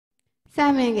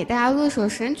下面给大家录首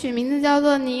神曲，名字叫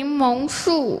做《柠檬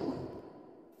树》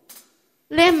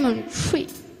（Lemon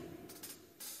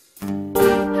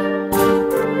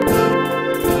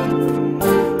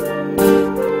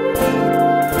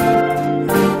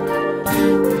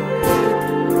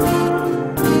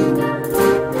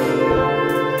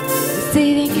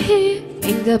here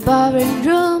in the boring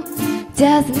room,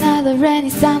 just another rainy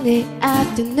Sunday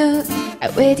afternoon.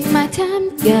 I'm waiting my time,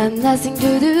 got nothing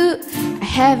to do. I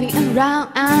haven't around,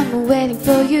 I'm waiting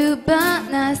for you, but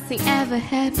nothing ever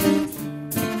happens.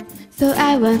 So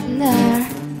I wonder.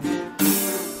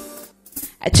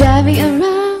 I'm driving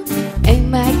around in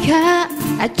my car.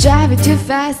 I drive it too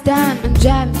fast, I'm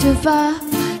driving too far.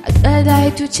 I'd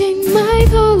like to change my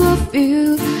point of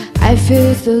view. I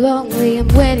feel so lonely, I'm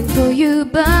waiting for you,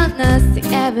 but nothing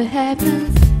ever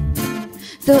happens.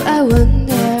 So I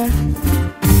wonder.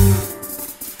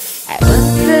 I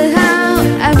wonder how,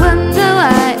 I wonder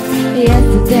why.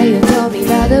 Yesterday you told me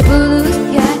about the blue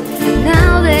sky, and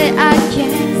now that I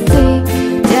can see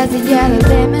just a yellow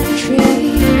lemon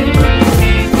tree.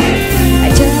 I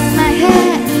turn my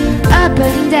head up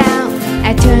and down,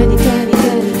 I turn it around,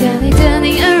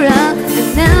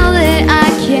 and now that I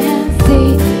can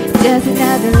see just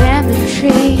another lemon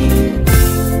tree.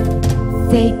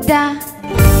 Say da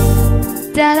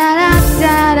da da da da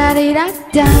da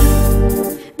da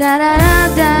da da da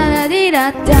da da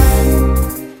da da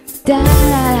da da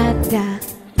da.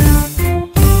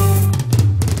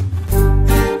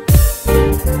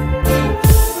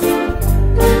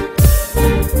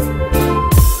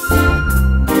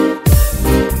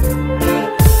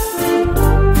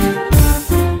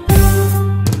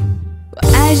 我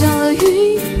爱上了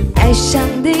云，爱上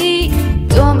你，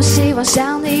多么希望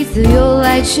像你自由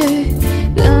来去。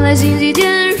原来星期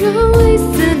天容易思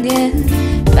念，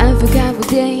反复看部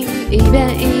电影，一遍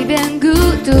一遍孤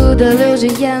独地流着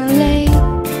眼泪，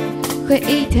回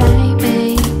忆太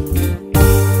美。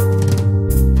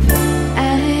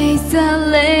爱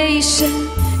的雷声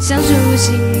像触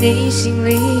进你心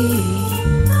里，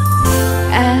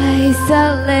爱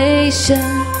的雷声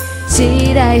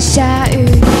期待下雨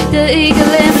的一个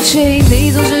lemon tree。 你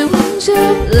总是望着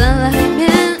蓝蓝海面，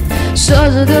说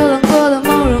着流浪过的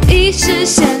梦容易实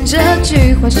现，这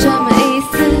句话什么意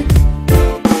思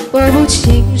我不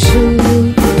清楚。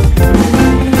 I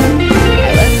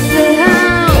wonder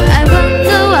how, I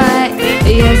wonder why.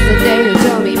 Yesterday you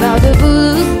told me about the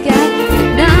blue sky, but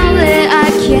now that I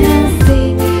can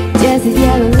see just a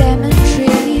yellow lemon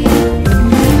tree.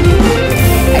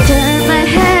 I turn my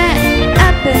head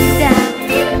up and down,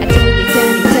 I turn it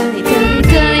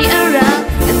around,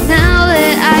 and now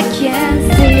that I can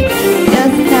see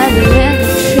just another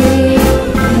lemon tree.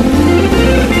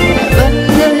 I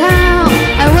wonder how,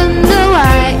 I wonder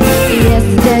why.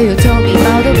 Yesterday you told me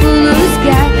about the blue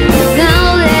sky, but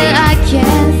now that I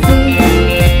can see,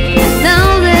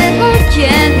 now that I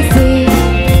can see,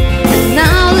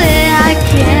 now that I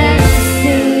can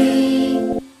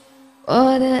see.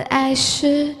 我的爱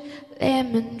是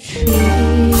lemon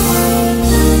tree。